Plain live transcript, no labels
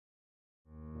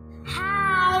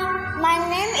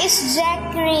is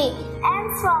Zachary. I'm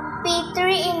from P3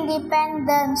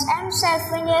 Independence. I'm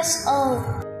 7 years old.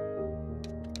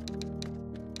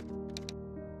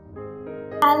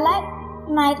 I like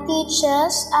my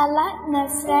teachers, I like my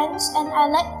friends, and I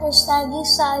like to study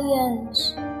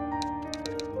science.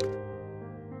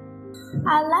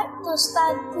 I like to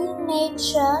study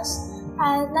nature.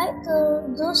 I like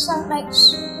to do some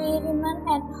experiment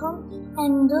at home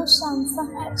and do some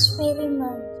fun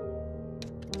experiment.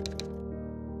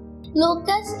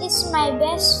 Lucas is my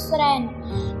best friend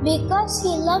because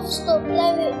he loves to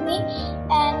play with me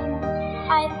and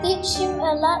I teach him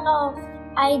a lot of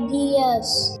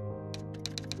ideas.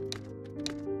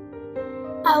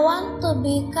 I want to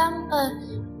become a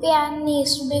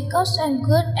pianist because I'm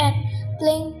good at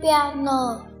playing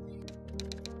piano.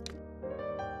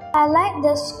 I like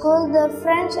the school, the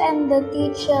friends, and the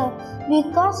teacher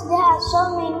because there are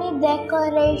so many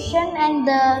decorations and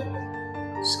the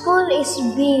school is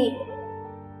big.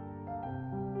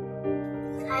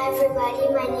 Hi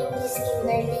everybody, my name is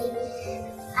Kimberly.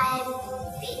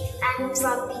 I'm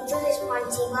from P2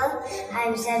 Responsible.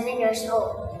 I'm 7 years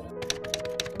old.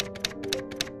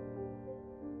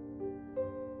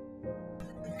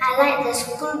 I like the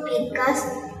school because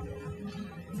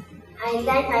I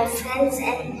like my friends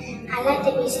and I like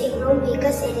the music room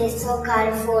because it is so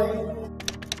colorful.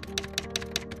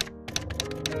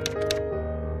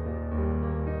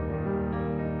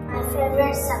 My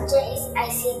favorite subject is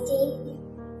ICT.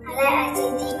 I like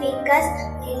ICT because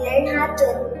we learn how to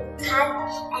cut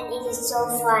and it is so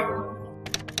fun.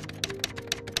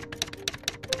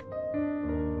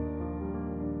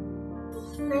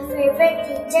 My favorite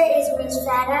teacher is Miss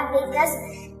Farah because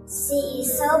she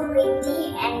is so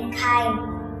pretty and kind.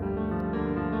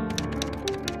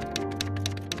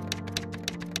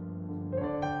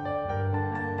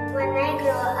 When I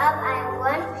grow up, I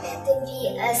want to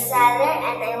be a seller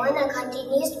and I want to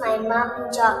continue my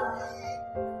mom's job.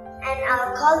 And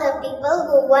I'll call the people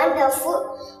who want the food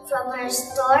from her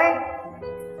store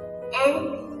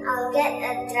and I'll get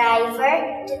a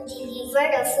driver to deliver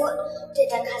the food to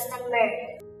the customer.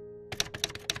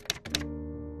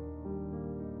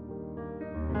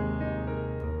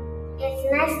 It's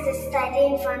nice to study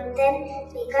in Fontem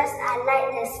because I like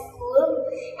the school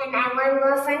and I want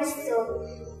more friends to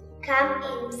come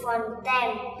in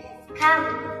Fontem. Come!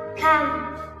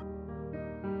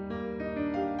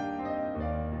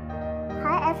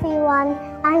 Hi everyone,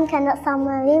 I'm Kenneth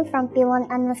Summerlin from P1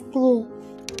 University.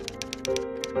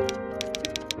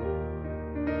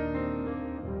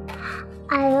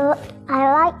 I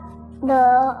like the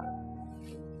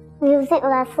music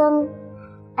lesson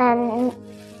and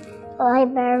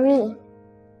library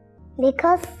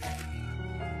because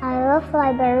I love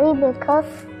library because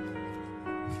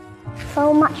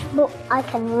so much book I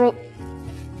can read.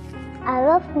 I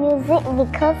love music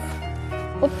because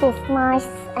it is nice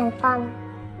and fun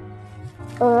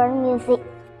to learn music.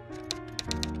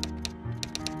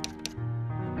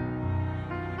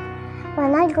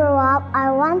 When I grow up,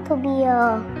 I want to be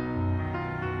a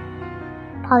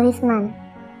policeman.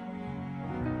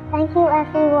 Thank you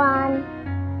everyone.